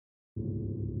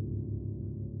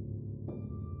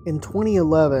In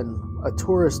 2011, a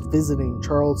tourist visiting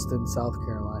Charleston, South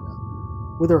Carolina,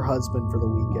 with her husband for the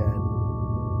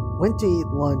weekend, went to eat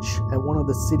lunch at one of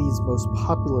the city's most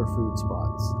popular food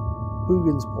spots,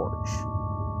 Poogan's Porch.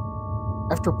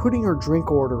 After putting her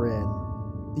drink order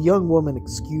in, the young woman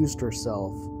excused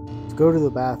herself to go to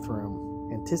the bathroom,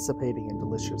 anticipating a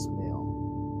delicious meal.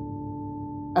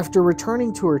 After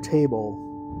returning to her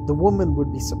table, the woman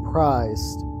would be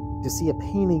surprised to see a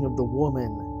painting of the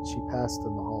woman she passed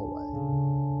in the hallway.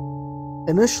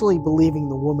 Initially believing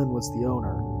the woman was the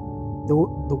owner,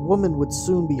 the woman would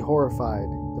soon be horrified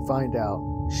to find out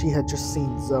she had just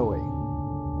seen Zoe,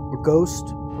 a ghost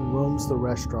who roams the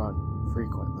restaurant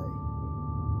frequently.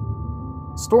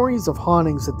 Stories of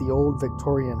hauntings at the old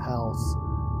Victorian house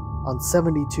on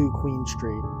 72 Queen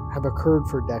Street have occurred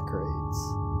for decades.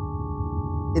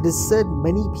 It is said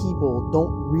many people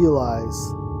don't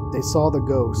realize they saw the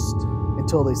ghost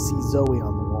until they see Zoe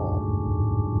on the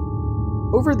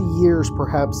wall. Over the years,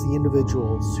 perhaps the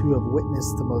individuals who have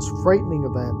witnessed the most frightening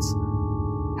events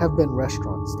have been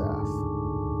restaurant staff.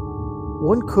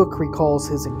 One cook recalls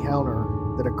his encounter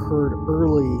that occurred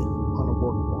early on a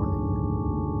work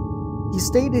morning. He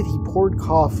stated he poured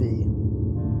coffee,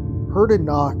 heard a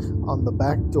knock on the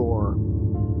back door,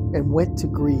 and went to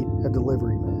greet a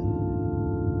delivery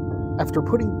man. After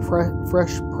putting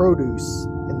fresh produce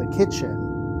in the kitchen,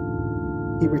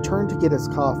 he returned to get his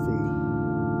coffee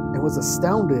and was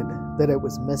astounded that it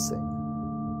was missing.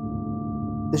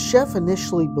 The chef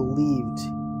initially believed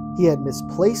he had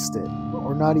misplaced it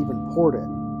or not even poured it.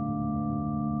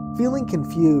 Feeling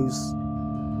confused,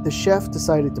 the chef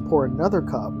decided to pour another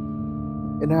cup,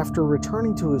 and after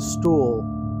returning to his stool,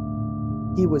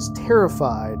 he was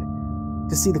terrified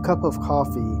to see the cup of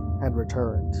coffee had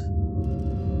returned.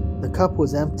 The cup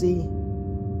was empty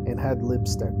and had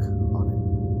lipstick on it.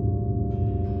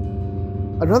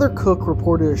 Another cook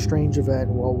reported a strange event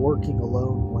while working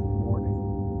alone one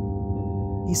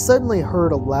morning. He suddenly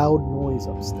heard a loud noise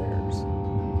upstairs.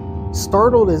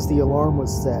 Startled as the alarm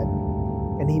was set,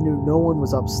 and he knew no one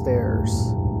was upstairs,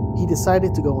 he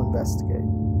decided to go investigate.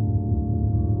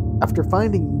 After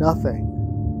finding nothing,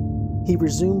 he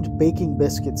resumed baking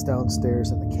biscuits downstairs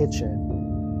in the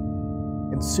kitchen,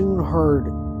 and soon heard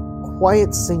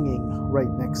quiet singing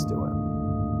right next to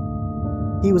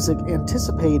him. He was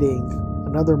anticipating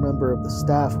another member of the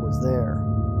staff was there.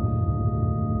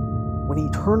 When he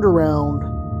turned around,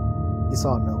 he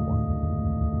saw no one.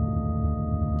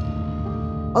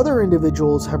 Other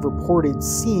individuals have reported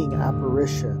seeing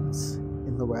apparitions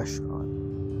in the restaurant.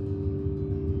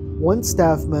 One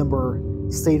staff member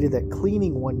stated that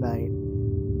cleaning one night,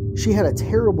 she had a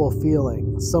terrible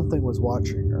feeling something was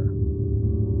watching her.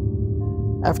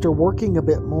 After working a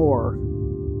bit more,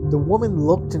 the woman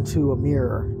looked into a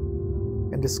mirror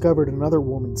and discovered another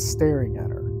woman staring at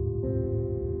her.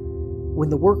 When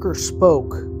the worker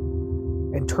spoke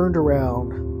and turned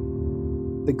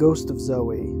around, the ghost of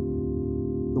Zoe,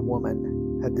 the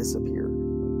woman, had disappeared.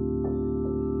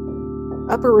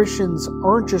 Apparitions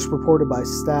aren't just reported by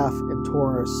staff and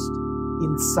tourists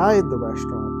inside the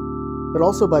restaurant, but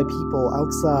also by people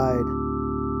outside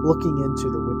looking into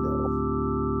the window.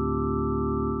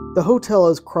 The hotel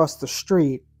across the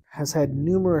street has had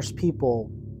numerous people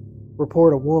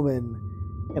report a woman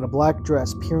in a black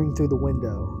dress peering through the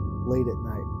window late at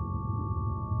night.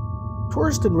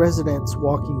 Tourists and residents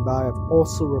walking by have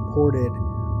also reported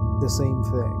the same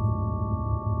thing.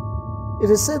 It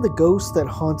is said the ghost that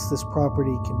haunts this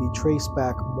property can be traced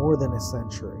back more than a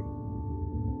century.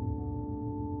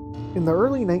 In the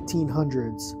early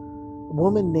 1900s, a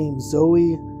woman named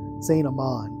Zoe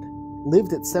Zainamond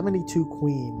lived at 72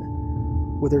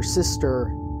 Queen with her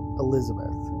sister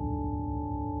Elizabeth.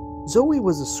 Zoe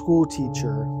was a school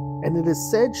teacher, and it is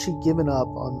said she'd given up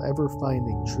on ever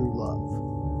finding true love.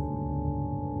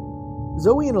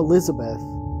 Zoe and Elizabeth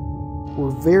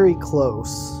were very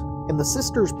close, and the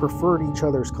sisters preferred each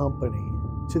other's company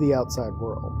to the outside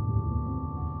world.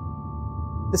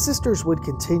 The sisters would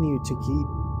continue to keep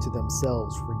to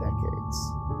themselves for decades.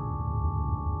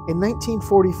 In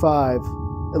 1945,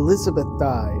 Elizabeth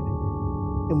died,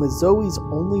 and with Zoe's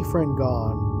only friend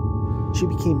gone, she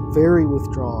became very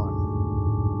withdrawn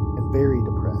and very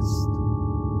depressed.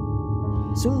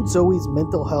 Soon Zoe's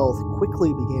mental health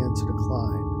quickly began to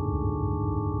decline.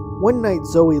 One night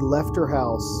Zoe left her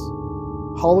house,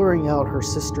 hollering out her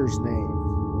sister's name.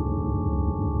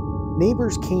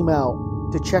 Neighbors came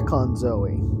out to check on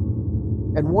Zoe,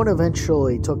 and one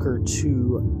eventually took her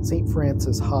to St.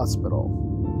 Francis Hospital.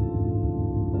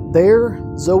 There,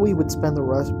 Zoe would spend the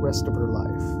rest of her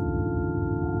life.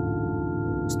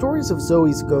 Stories of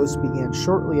Zoe's ghost began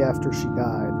shortly after she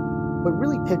died, but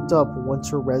really picked up once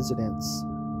her residence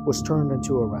was turned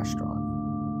into a restaurant.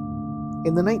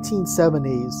 In the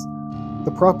 1970s,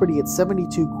 the property at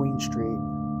 72 Queen Street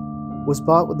was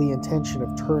bought with the intention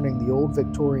of turning the old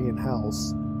Victorian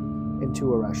house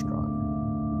into a restaurant.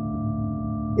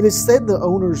 It is said the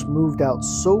owners moved out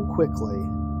so quickly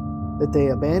that they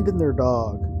abandoned their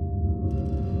dog,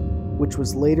 which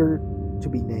was later to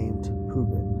be named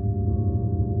Poogan.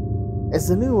 As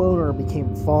the new owner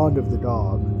became fond of the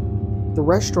dog, the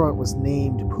restaurant was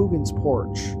named Poogan's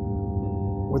Porch,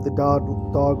 where the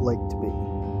dog liked to be.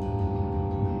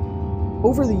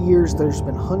 Over the years, there's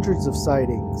been hundreds of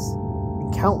sightings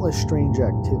and countless strange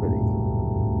activity.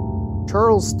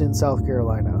 Charleston, South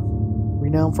Carolina,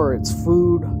 renowned for its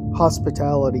food,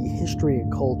 hospitality, history,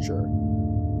 and culture,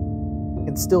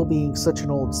 and still being such an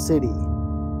old city,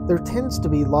 there tends to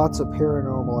be lots of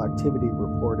paranormal activity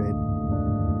reported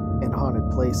in haunted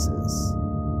places.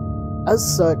 As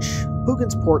such,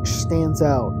 Poogan's Porch stands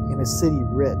out in a city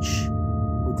rich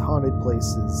with haunted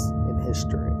places in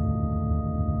history.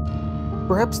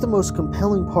 Perhaps the most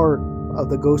compelling part of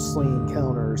the ghostly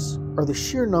encounters are the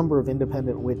sheer number of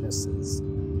independent witnesses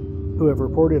who have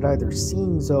reported either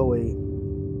seeing Zoe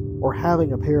or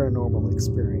having a paranormal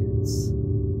experience.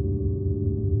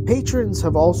 Patrons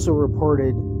have also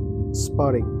reported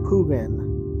spotting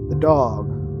Poogan, the dog,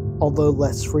 although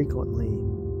less frequently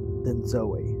than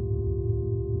Zoe.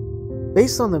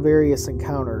 Based on the various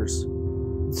encounters,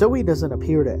 Zoe doesn't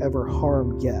appear to ever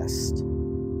harm guests,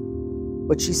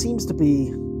 but she seems to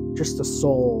be just a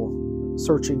soul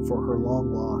searching for her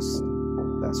long-lost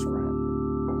best friend.